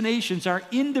 hallucinations are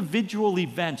individual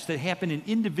events that happen in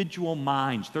individual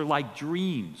minds. They're like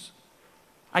dreams.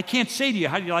 I can't say to you,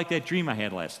 how do you like that dream I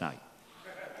had last night?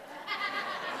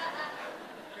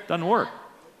 Doesn't work.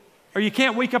 Or you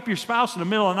can't wake up your spouse in the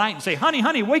middle of the night and say,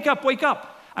 honey, wake up, wake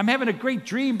up. I'm having a great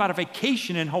dream about a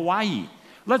vacation in Hawaii.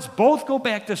 Let's both go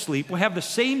back to sleep. We'll have the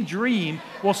same dream.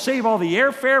 We'll save all the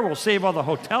airfare. We'll save all the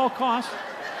hotel costs.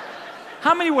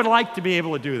 How many would like to be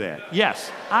able to do that? Yes,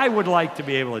 I would like to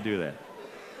be able to do that.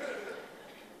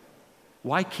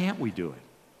 Why can't we do it?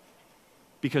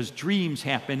 Because dreams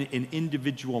happen in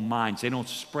individual minds. They don't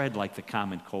spread like the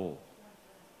common cold.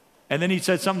 And then he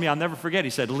said something I'll never forget. He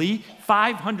said, Lee,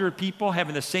 500 people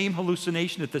having the same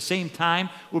hallucination at the same time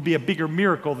would be a bigger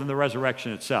miracle than the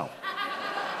resurrection itself.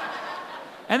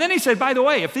 And then he said, by the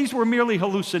way, if these were merely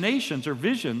hallucinations or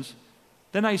visions,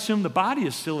 then I assume the body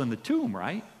is still in the tomb,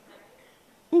 right?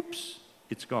 Oops,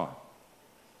 it's gone.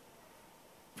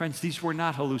 Friends, these were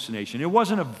not hallucinations. It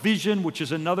wasn't a vision, which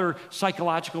is another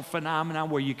psychological phenomenon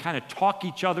where you kind of talk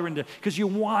each other into, because you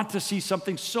want to see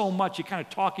something so much, you kind of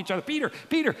talk each other.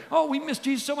 Peter, oh, we miss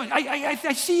Jesus so much.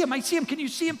 I see him. Can you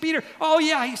see him, Peter? Oh,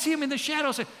 yeah, I see him in the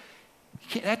shadows. You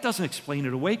that doesn't explain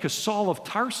it away, because Saul of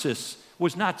Tarsus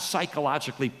was not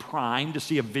psychologically primed to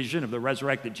see a vision of the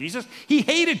resurrected Jesus. He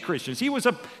hated Christians. He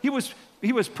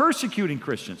was persecuting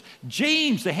Christians.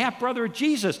 James, the half-brother of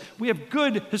Jesus, we have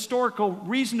good historical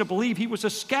reason to believe he was a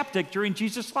skeptic during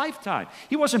Jesus' lifetime.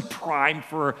 He wasn't primed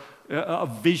for a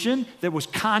vision that was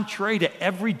contrary to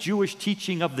every Jewish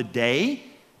teaching of the day,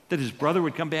 that his brother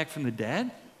would come back from the dead.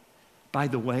 By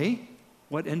the way,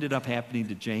 what ended up happening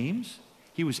to James?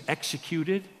 He was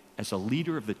executed as a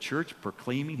leader of the church,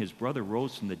 proclaiming his brother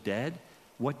rose from the dead.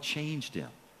 What changed him?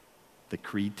 The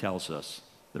creed tells us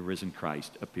the risen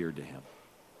Christ appeared to him.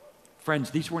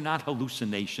 Friends, these were not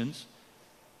hallucinations.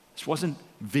 This wasn't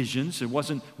visions. It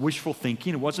wasn't wishful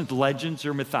thinking. It wasn't legends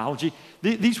or mythology.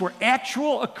 These were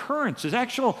actual occurrences,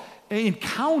 actual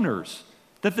encounters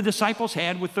that the disciples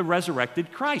had with the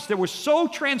resurrected Christ. They were so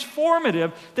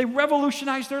transformative, they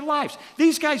revolutionized their lives.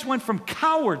 These guys went from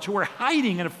cowards who were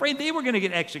hiding and afraid they were going to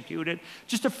get executed.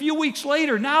 Just a few weeks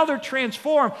later, now they're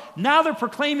transformed. Now they're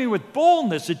proclaiming with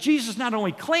boldness that Jesus not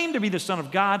only claimed to be the Son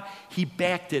of God, he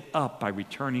backed it up by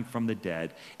returning from the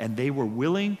dead. And they were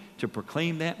willing to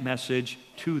proclaim that message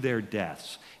to their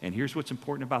deaths. And here's what's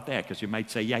important about that, because you might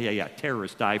say, yeah,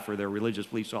 terrorists die for their religious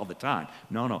beliefs all the time.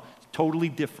 No, totally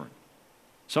different.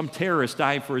 Some terrorist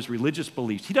died for his religious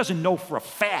beliefs. He doesn't know for a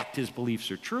fact his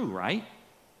beliefs are true, right?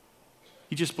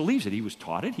 He just believes it. He was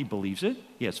taught it. He believes it.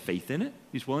 He has faith in it.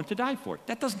 He's willing to die for it.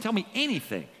 That doesn't tell me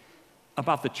anything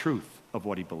about the truth of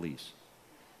what he believes.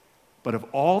 But of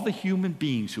all the human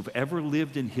beings who've ever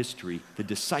lived in history, the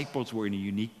disciples were in a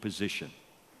unique position.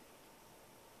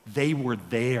 They were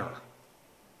there.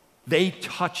 They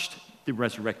touched the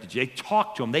resurrected Jesus. They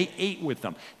talked to him. They ate with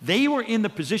them. They were in the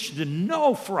position to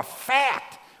know for a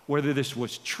fact whether this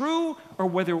was true or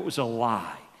whether it was a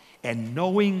lie. And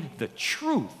knowing the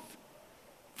truth,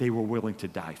 they were willing to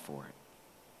die for it.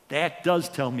 That does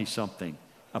tell me something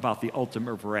about the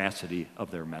ultimate veracity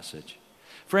of their message.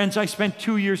 Friends, I spent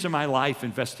 2 years of my life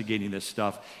investigating this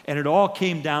stuff, and it all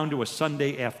came down to a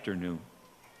Sunday afternoon.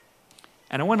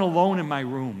 And I went alone in my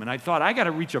room, and I thought, I got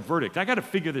to reach a verdict. I got to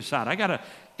figure this out. I got to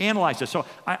analyze this. So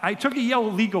I took a yellow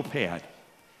legal pad,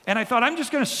 and I thought, I'm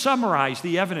just going to summarize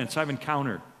the evidence I've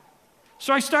encountered.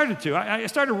 So I started to. I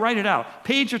started to write it out,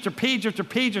 page after page after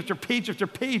page after page after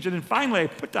page, and then finally I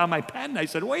put down my pen, and I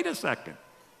said, wait a second.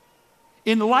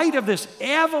 In light of this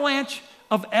avalanche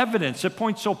of evidence that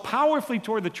points so powerfully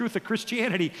toward the truth of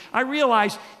Christianity, I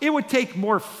realized it would take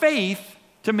more faith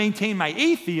to maintain my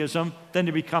atheism than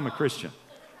to become a Christian.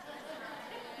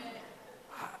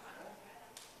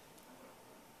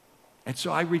 And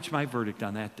so I reached my verdict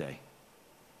on that day,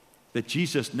 that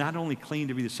Jesus not only claimed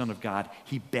to be the Son of God,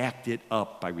 he backed it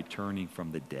up by returning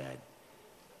from the dead.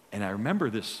 And I remember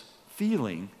this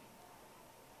feeling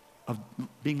of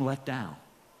being let down.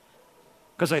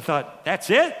 Because I thought, that's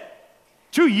it?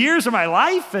 2 years of my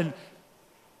life and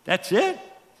that's it?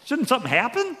 Shouldn't something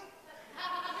happen?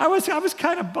 I was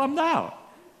kind of bummed out.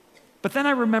 But then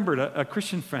I remembered a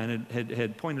Christian friend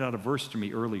had pointed out a verse to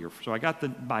me earlier. So I got the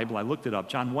Bible, I looked it up,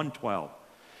 John 1:12.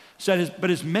 Said, but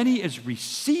as many as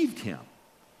received him,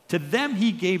 to them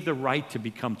he gave the right to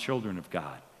become children of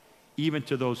God, even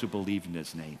to those who believe in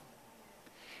his name.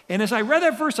 And as I read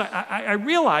that verse, I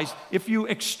realized if you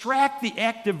extract the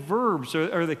active verbs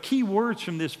or the key words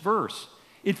from this verse,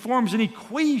 it forms an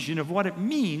equation of what it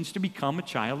means to become a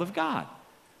child of God.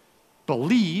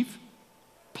 Believe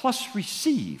plus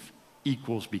receive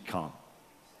equals become.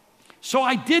 So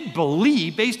I did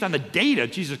believe, based on the data,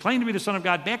 Jesus claimed to be the Son of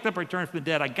God, backed up, returned from the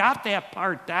dead. I got that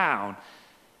part down,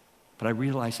 but I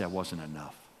realized that wasn't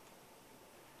enough.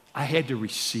 I had to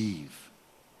receive.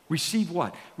 Receive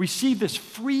what? Receive this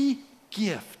free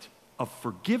gift of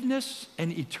forgiveness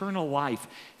and eternal life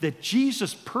that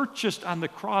Jesus purchased on the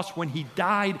cross when he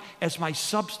died as my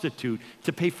substitute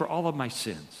to pay for all of my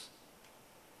sins.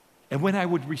 And when I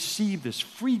would receive this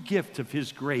free gift of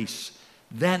his grace,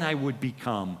 then I would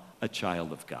become a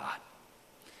child of God.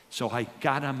 So I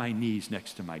got on my knees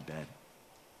next to my bed,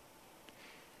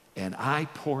 and I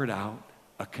poured out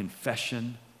a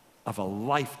confession of a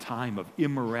lifetime of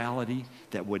immorality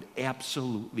that would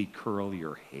absolutely curl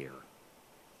your hair.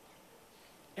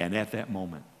 And at that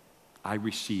moment, I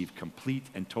received complete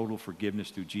and total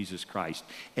forgiveness through Jesus Christ,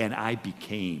 and I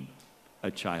became a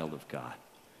child of God.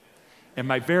 And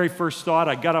my very first thought,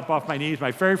 I got up off my knees,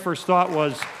 my very first thought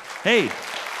was, hey,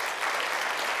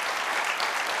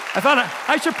 I thought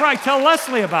I should probably tell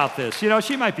Leslie about this. You know,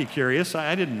 she might be curious.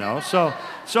 I didn't know. So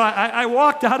I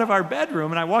walked out of our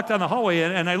bedroom, and I walked down the hallway,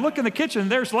 and I look in the kitchen, and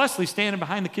there's Leslie standing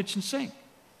behind the kitchen sink.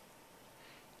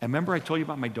 And remember I told you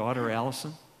about my daughter,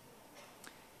 Allison?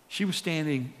 She was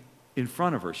standing in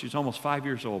front of her. She was almost 5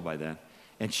 years old by then.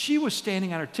 And she was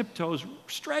standing on her tiptoes,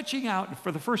 stretching out, and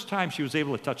for the first time, she was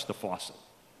able to touch the faucet.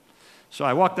 So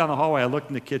I walked down the hallway, I looked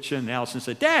in the kitchen, and Allison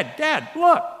said, Dad,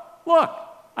 look,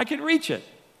 I can reach it.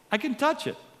 I can touch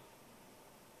it.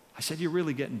 I said, you're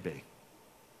really getting big.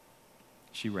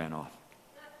 She ran off.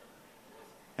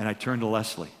 And I turned to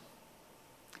Leslie,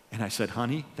 and I said,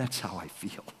 honey, that's how I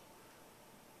feel.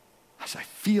 I said, I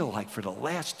feel like for the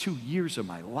last 2 years of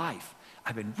my life,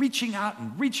 I've been reaching out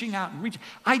and reaching out and reaching.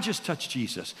 I just touched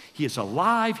Jesus. He is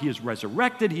alive. He is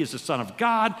resurrected. He is the Son of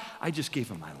God. I just gave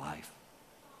him my life.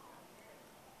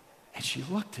 And she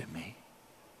looked at me,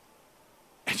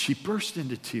 and she burst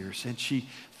into tears, and she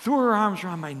threw her arms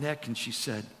around my neck, and she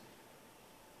said,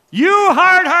 you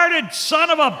hard-hearted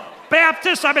son of a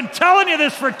Baptist, I've been telling you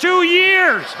this for 2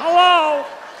 years. Hello?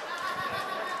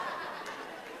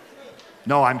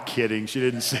 No, I'm kidding. She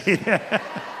didn't say that.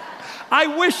 I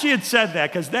wish she had said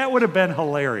that, because that would have been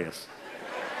hilarious.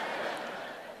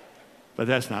 But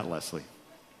that's not Leslie.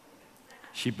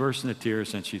 She burst into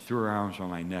tears, and she threw her arms around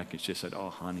my neck, and she said, oh,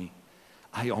 honey,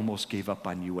 I almost gave up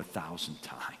on you 1,000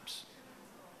 times.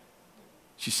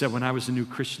 She said, when I was a new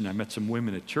Christian, I met some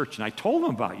women at church, and I told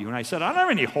them about you, and I said, I don't have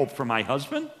any hope for my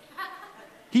husband.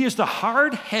 He is the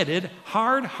hard-headed,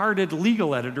 hard-hearted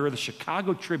legal editor of the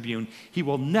Chicago Tribune. He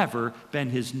will never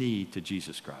bend his knee to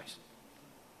Jesus Christ.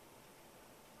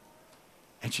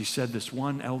 And she said this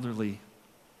one elderly,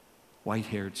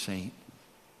 white-haired saint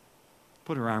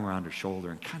put her arm around her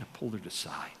shoulder and kind of pulled her to the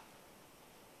side.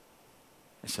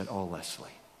 I said, oh,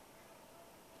 Leslie,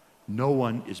 no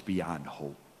one is beyond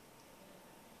hope.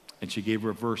 And she gave her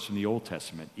a verse from the Old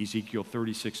Testament, Ezekiel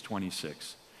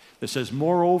 36:26, that says,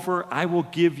 moreover, I will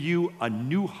give you a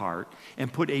new heart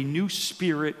and put a new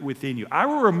spirit within you. I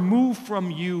will remove from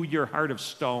you your heart of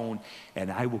stone,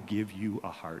 and I will give you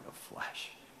a heart of flesh.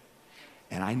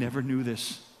 And I never knew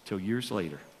this till years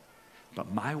later.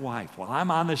 But my wife, while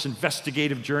I'm on this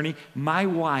investigative journey, my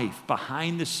wife,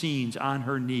 behind the scenes on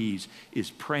her knees, is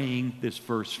praying this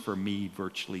verse for me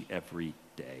virtually every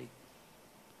day.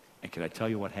 And can I tell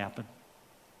you what happened?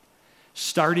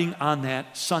 Starting on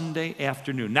that Sunday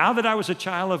afternoon, now that I was a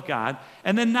child of God,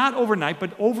 and then not overnight,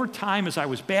 but over time as I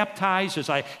was baptized, as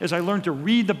I learned to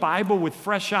read the Bible with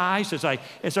fresh eyes, as I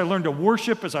learned to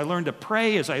worship, as I learned to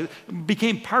pray, as I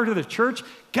became part of the church,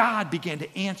 God began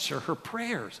to answer her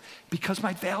prayers because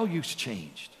my values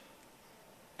changed,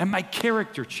 and my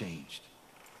character changed,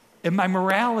 and my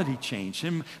morality changed,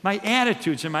 and my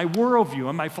attitudes, and my worldview,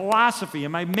 and my philosophy,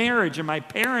 and my marriage, and my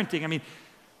parenting. I mean,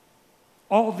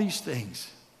 all these things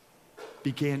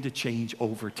began to change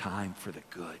over time for the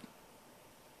good.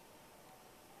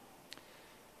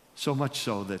 So much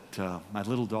so that my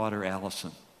little daughter,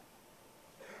 Allison,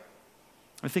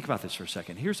 I think about this for a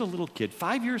second. Here's a little kid,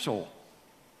 5 years old.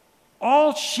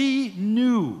 All she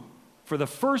knew for the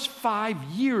first 5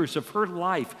 years of her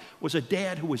life was a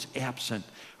dad who was absent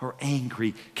or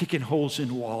angry, kicking holes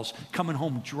in walls, coming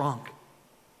home drunk.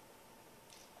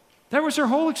 That was her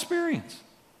whole experience.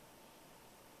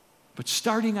 But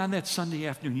starting on that Sunday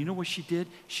afternoon, you know what she did?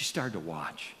 She started to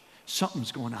watch.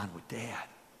 Something's going on with Dad.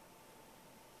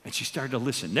 And she started to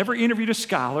listen. Never interviewed a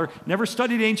scholar, never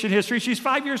studied ancient history. She's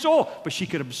 5 years old, but she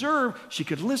could observe, she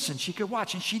could listen, she could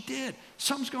watch, and she did.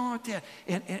 Something's going on with Dad.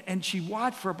 And she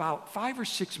watched for about 5 or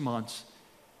 6 months.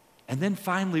 And then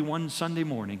finally one Sunday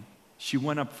morning, she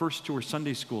went up first to her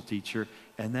Sunday school teacher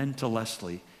and then to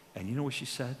Leslie. And you know what she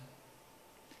said?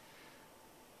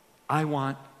 I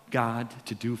want God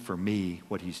to do for me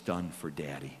what he's done for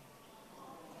Daddy.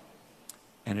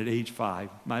 And at age 5,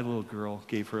 my little girl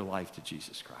gave her life to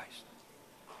Jesus Christ.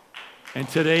 And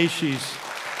today she's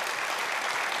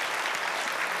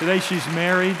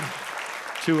married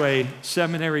to a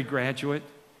seminary graduate.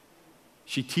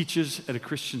 She teaches at a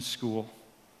Christian school.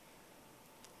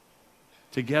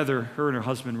 Together, her and her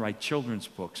husband write children's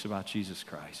books about Jesus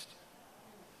Christ.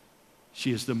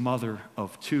 She is the mother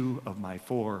of 2 of my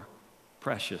 4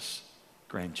 precious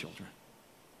grandchildren.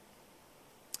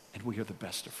 And we are the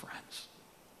best of friends.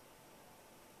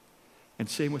 And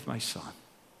same with my son.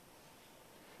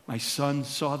 My son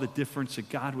saw the difference that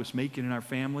God was making in our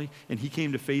family, and he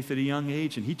came to faith at a young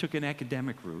age, and he took an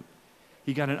academic route.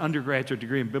 He got an undergraduate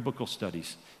degree in biblical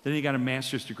studies. Then he got a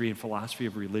master's degree in philosophy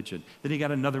of religion. Then he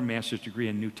got another master's degree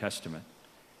in New Testament.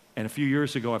 And a few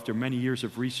years ago, after many years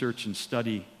of research and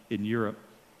study in Europe,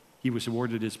 he was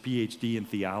awarded his PhD in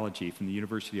theology from the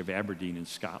University of Aberdeen in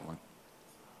Scotland.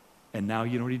 And now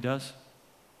you know what he does?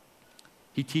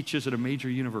 He teaches at a major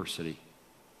university,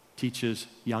 teaches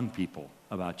young people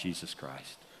about Jesus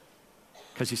Christ.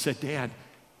 Because he said, Dad,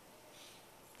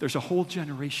 There's a whole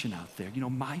generation out there,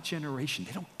 my generation,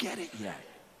 they don't get it yet.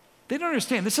 They don't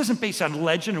understand. This isn't based on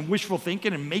legend and wishful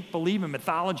thinking and make-believe and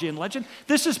mythology and legend.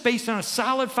 This is based on a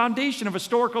solid foundation of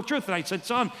historical truth. And I said,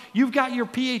 son, you've got your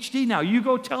PhD now. You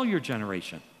go tell your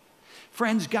generation.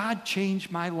 Friends, God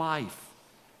changed my life.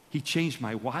 He changed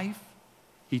my wife.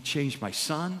 He changed my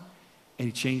son. And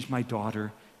he changed my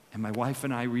daughter. And my wife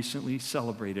and I recently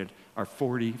celebrated our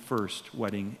 41st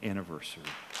wedding anniversary.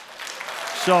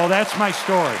 So that's my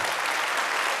story.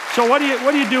 So what do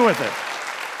you do with it?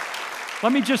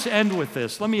 Let me just end with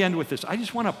this. I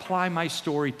just want to apply my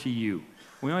story to you.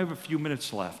 We only have a few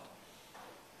minutes left.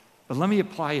 But let me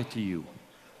apply it to you.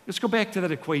 Let's go back to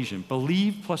that equation.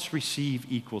 Believe plus receive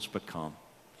equals become.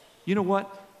 You know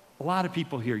what? A lot of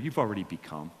people here, you've already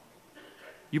become.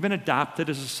 You've been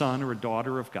adopted as a son or a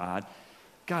daughter of God.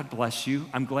 God bless you.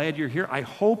 I'm glad you're here. I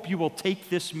hope you will take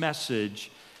this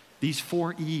message, these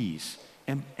 4 E's,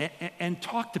 and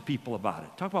talk to people about it.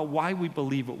 Talk about why we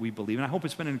believe what we believe. And I hope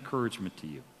it's been an encouragement to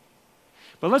you.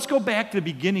 But let's go back to the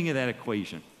beginning of that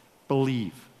equation.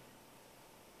 Believe.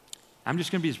 I'm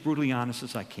just going to be as brutally honest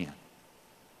as I can.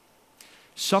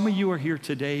 Some of you are here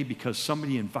today because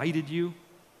somebody invited you.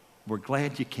 We're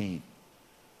glad you came.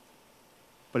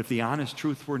 But if the honest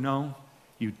truth were known,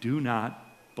 you do not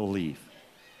believe.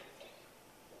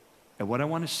 And what I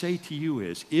want to say to you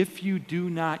is, if you do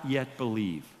not yet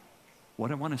believe, what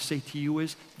I want to say to you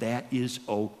is, that is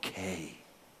okay.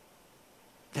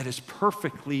 That is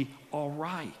perfectly all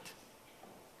right.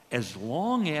 As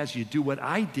long as you do what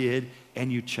I did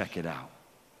and you check it out.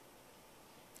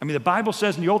 I mean, the Bible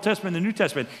says in the Old Testament and the New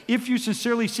Testament, if you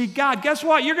sincerely seek God, guess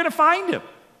what? You're going to find Him.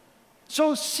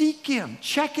 So seek Him,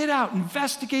 check it out,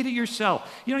 investigate it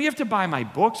yourself. You have to buy my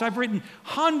books. I've written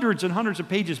hundreds and hundreds of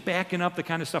pages backing up the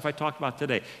kind of stuff I talked about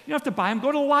today. You don't have to buy them.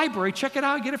 Go to the library, check it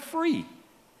out, get it free.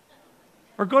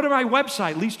 Or go to my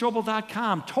website,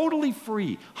 leestrobel.com, totally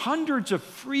free. Hundreds of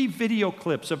free video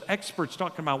clips of experts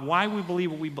talking about why we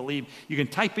believe what we believe. You can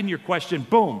type in your question,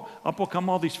 boom, up will come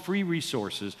all these free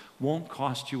resources. Won't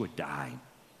cost you a dime.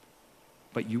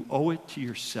 But you owe it to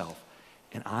yourself.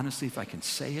 And honestly, if I can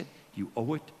say it, you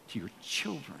owe it to your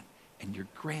children and your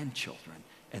grandchildren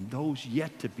and those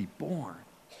yet to be born.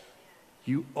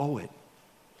 You owe it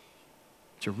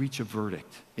to reach a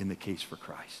verdict in the case for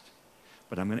Christ.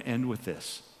 But I'm going to end with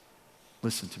this.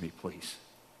 Listen to me, please.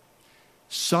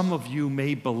 Some of you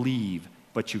may believe,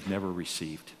 but you've never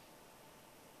received.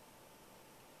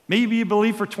 Maybe you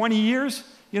believe for 20 years,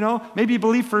 maybe you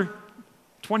believe for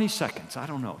 20 seconds. I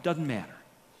don't know. It doesn't matter.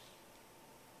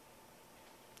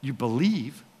 You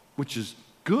believe, which is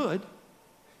good,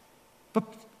 but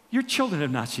your children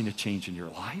have not seen a change in your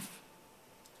life.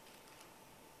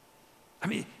 I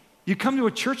mean, you come to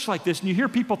a church like this and you hear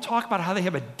people talk about how they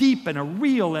have a deep and a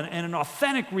real and an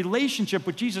authentic relationship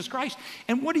with Jesus Christ.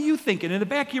 And what are you thinking? In the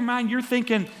back of your mind, you're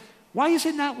thinking, why is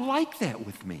it not like that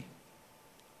with me?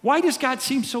 Why does God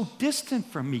seem so distant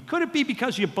from me? Could it be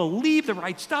because you believe the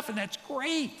right stuff, and that's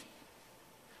great?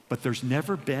 But there's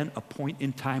never been a point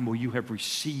in time where you have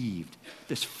received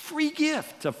this free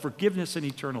gift of forgiveness and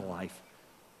eternal life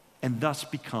and thus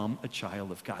become a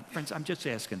child of God. Friends, I'm just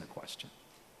asking the question.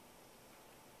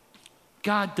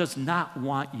 God does not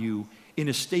want you in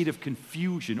a state of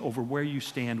confusion over where you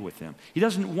stand with Him. He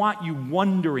doesn't want you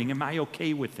wondering, am I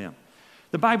okay with Him?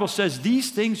 The Bible says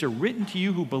these things are written to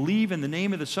you who believe in the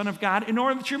name of the Son of God in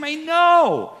order that you may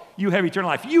know you have eternal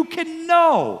life. You can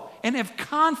know and have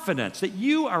confidence that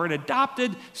you are an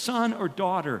adopted son or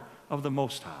daughter of the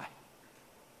Most High.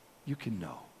 You can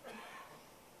know.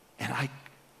 And I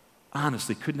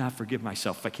honestly could not forgive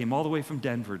myself if I came all the way from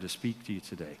Denver to speak to you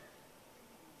today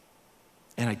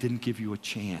and I didn't give you a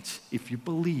chance, if you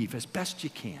believe as best you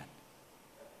can,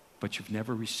 but you've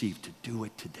never received, to do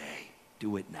it today.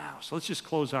 Do it now. So let's just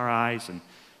close our eyes and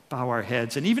bow our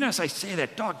heads. And even as I say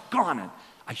that, doggone it,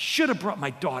 I should have brought my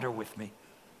daughter with me.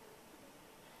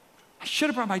 I should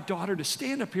have brought my daughter to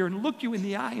stand up here and look you in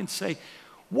the eye and say,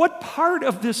 what part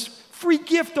of this free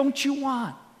gift don't you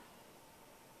want?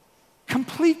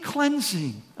 Complete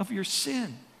cleansing of your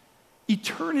sin.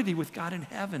 Eternity with God in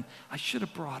heaven. I should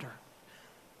have brought her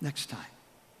next time.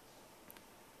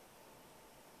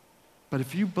 But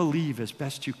if you believe as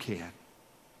best you can,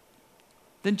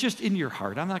 then just in your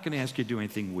heart, I'm not going to ask you to do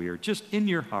anything weird. Just in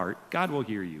your heart, God will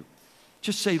hear you.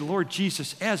 Just say, Lord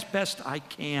Jesus, as best I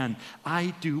can,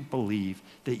 I do believe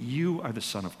that you are the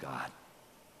Son of God.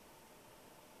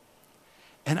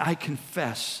 And I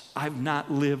confess I've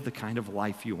not lived the kind of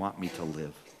life you want me to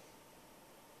live.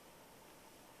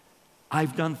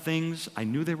 I've done things I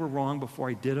knew they were wrong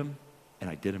before I did them, and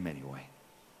I did them anyway.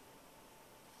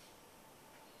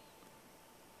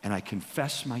 And and I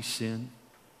confess my sin,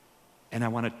 and I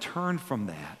want to turn from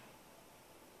that.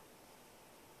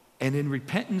 And in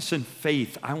repentance and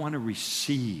faith, I want to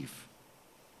receive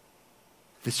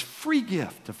this free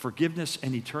gift of forgiveness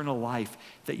and eternal life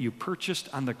that you purchased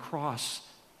on the cross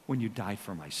when you died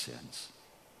for my sins.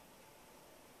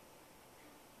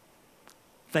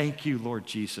 Thank you, Lord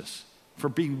Jesus, for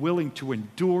being willing to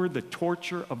endure the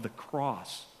torture of the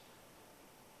cross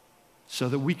so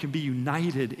that we can be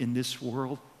united in this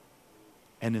world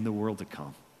and in the world to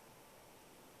come.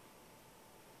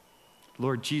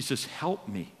 Lord Jesus, help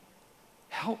me.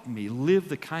 Help me live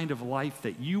the kind of life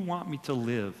that you want me to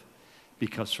live,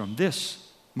 because from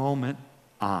this moment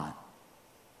on,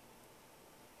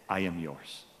 I am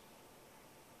yours.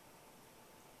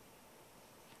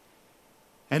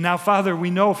 And now, Father,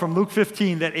 we know from Luke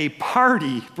 15 that a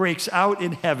party breaks out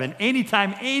in heaven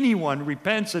anytime anyone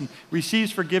repents and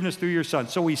receives forgiveness through your Son.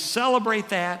 So we celebrate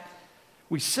that.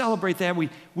 We celebrate that.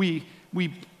 We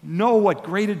know what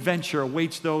great adventure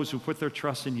awaits those who put their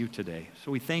trust in you today.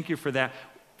 So we thank you for that.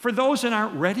 For those that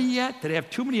aren't ready yet, that have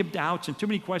too many doubts and too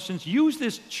many questions, use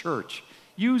this church.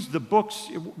 Use the books,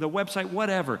 the website,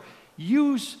 whatever.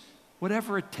 Use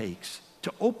whatever it takes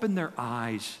to open their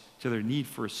eyes to their need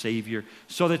for a Savior,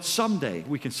 so that someday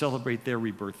we can celebrate their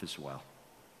rebirth as well.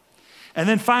 And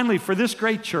then finally, for this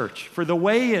great church, for the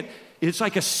way it's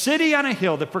like a city on a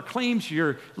hill that proclaims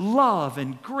your love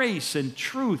and grace and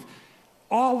truth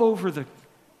all over the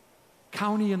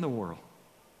county and the world,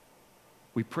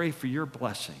 we pray for your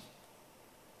blessing.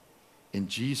 In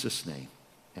Jesus' name.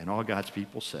 And all God's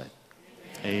people said,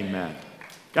 amen.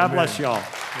 God bless you all.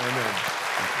 Amen.